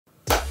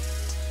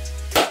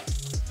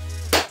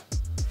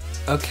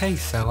Okay,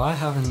 so I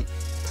haven't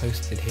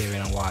posted here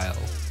in a while.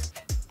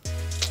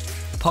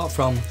 Apart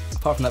from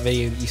that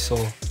video that you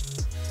saw,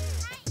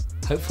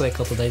 hopefully a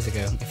couple of days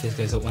ago, if this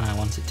goes up when I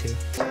want it to.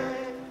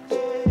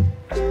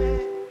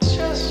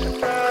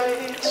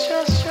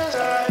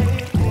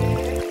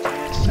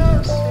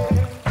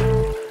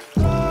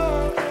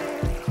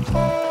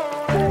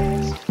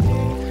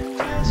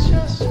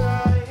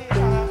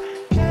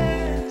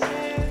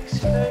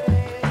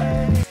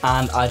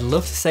 And I'd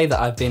love to say that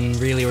I've been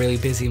really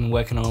busy and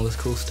working on all this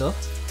cool stuff,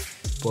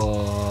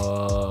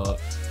 but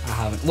I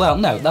haven't. Well,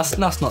 no, that's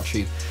not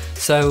true.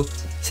 So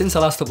since I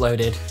last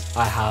uploaded,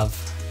 I have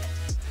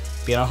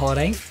been on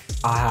holiday.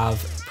 I have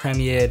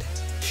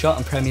shot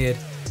and premiered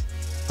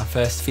my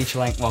first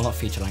feature-length, well, not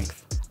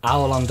feature-length,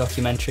 hour-long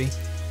documentary.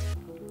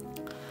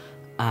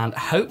 And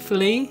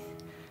hopefully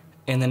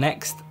in the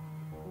next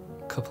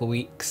couple of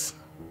weeks,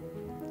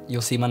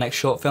 you'll see my next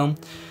short film,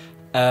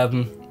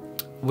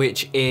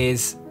 which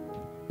is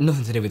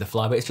nothing to do with The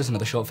Fly, but it's just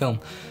another short film.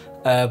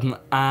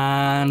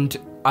 And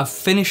I've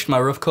finished my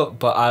rough cut,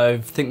 but I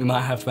think we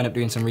might have to end up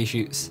doing some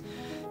reshoots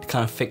to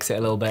kind of fix it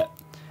a little bit.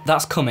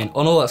 That's coming,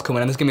 all that's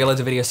coming, and there's gonna be loads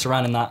of videos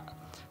surrounding that.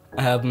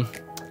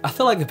 I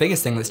feel like the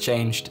biggest thing that's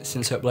changed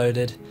since I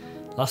uploaded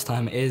last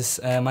time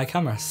is my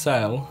camera.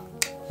 So,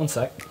 one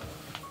sec.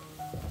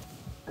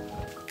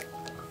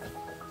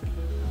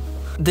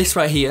 This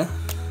right here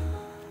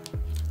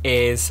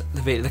is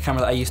the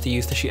camera that I used to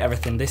use to shoot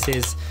everything. This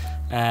is,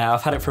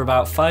 I've had it for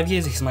about 5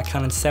 years. This is my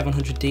Canon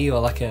 700D, or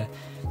like a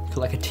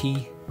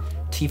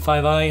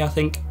T5i, I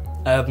think.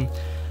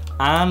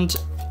 And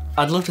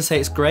I'd love to say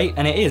it's great,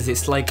 and it is.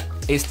 It's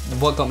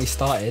what got me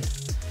started,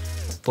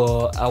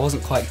 but I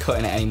wasn't quite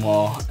cutting it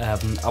anymore.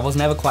 I was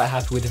never quite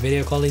happy with the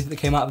video quality that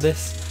came out of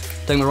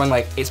this. Don't get me wrong,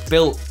 like it's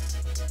built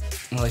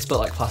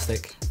like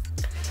plastic.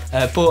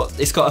 But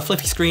it's got a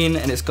flippy screen,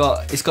 and it's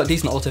got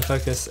decent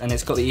autofocus, and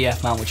it's got the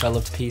EF mount, which I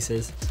love to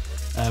pieces,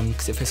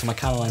 because it fits on my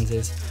camera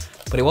lenses.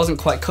 But it wasn't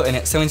quite cutting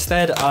it, so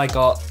instead I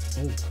got.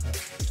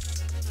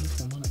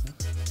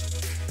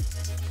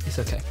 It's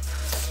okay.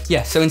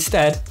 Yeah, so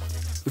instead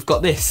we've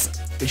got this,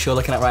 which you're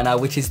looking at right now,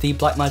 which is the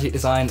Blackmagic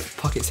Design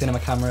Pocket Cinema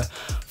camera,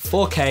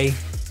 4K.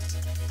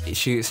 It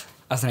shoots,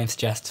 as the name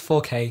suggests,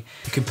 4K,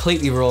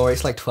 completely raw.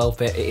 It's like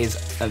 12-bit. It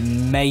is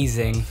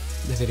amazing,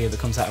 the video that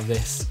comes out of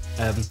this.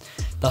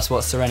 That's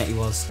what Serenity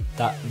was.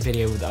 That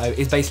video, that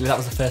was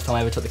the first time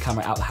I ever took the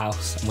camera out of the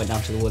house and went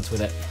down to the woods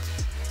with it.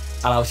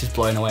 And I was just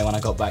blown away when I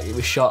got back. It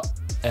was shot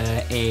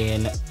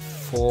in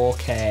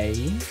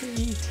 4K,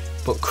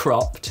 but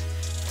cropped.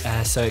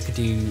 So it could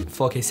do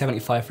 4K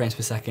 75 frames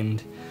per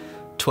second,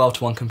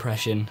 12:1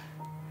 compression.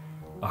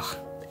 Oh,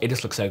 it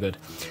just looks so good.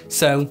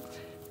 So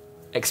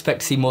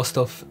expect to see more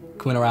stuff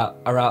coming out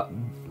around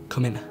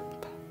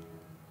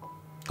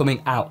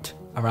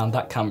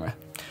that camera.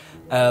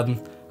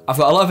 I've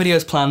got a lot of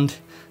videos planned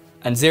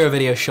and 0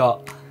 videos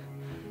shot,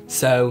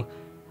 so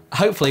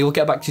hopefully we'll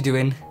get back to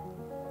doing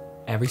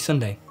every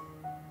Sunday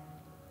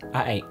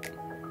at 8.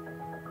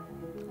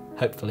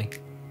 Hopefully.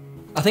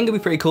 I think it'd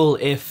be pretty cool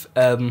if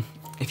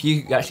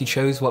you actually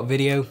chose what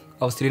video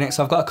I was to do next.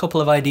 So I've got a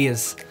couple of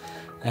ideas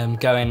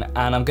going,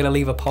 and I'm gonna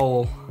leave a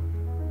poll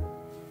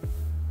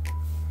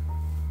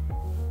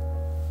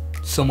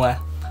somewhere.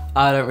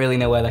 I don't really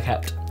know where they're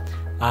kept.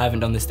 I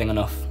haven't done this thing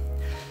enough.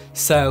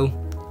 So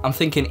I'm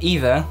thinking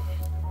either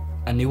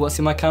a new what's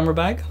in my camera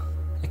bag,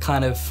 a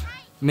kind of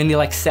mini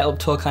like setup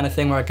tour kind of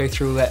thing where I go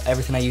through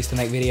everything I used to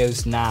make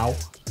videos now,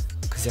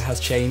 because it has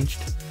changed.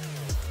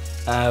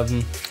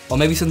 Or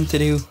maybe something to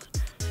do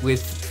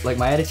with like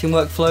my editing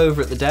workflow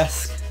over at the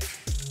desk.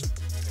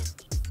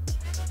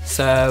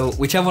 So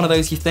whichever one of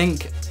those you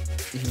think,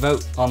 if you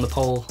vote on the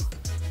poll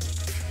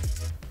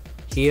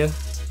here,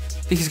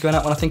 if this is going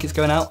out when I think it's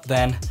going out,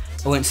 then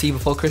I won't see you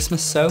before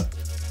Christmas, so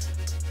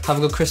have a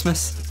good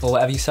Christmas, or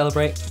whatever you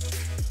celebrate,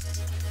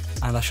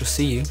 and I shall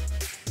see you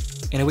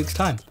in a week's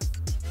time.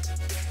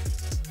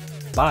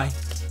 Bye.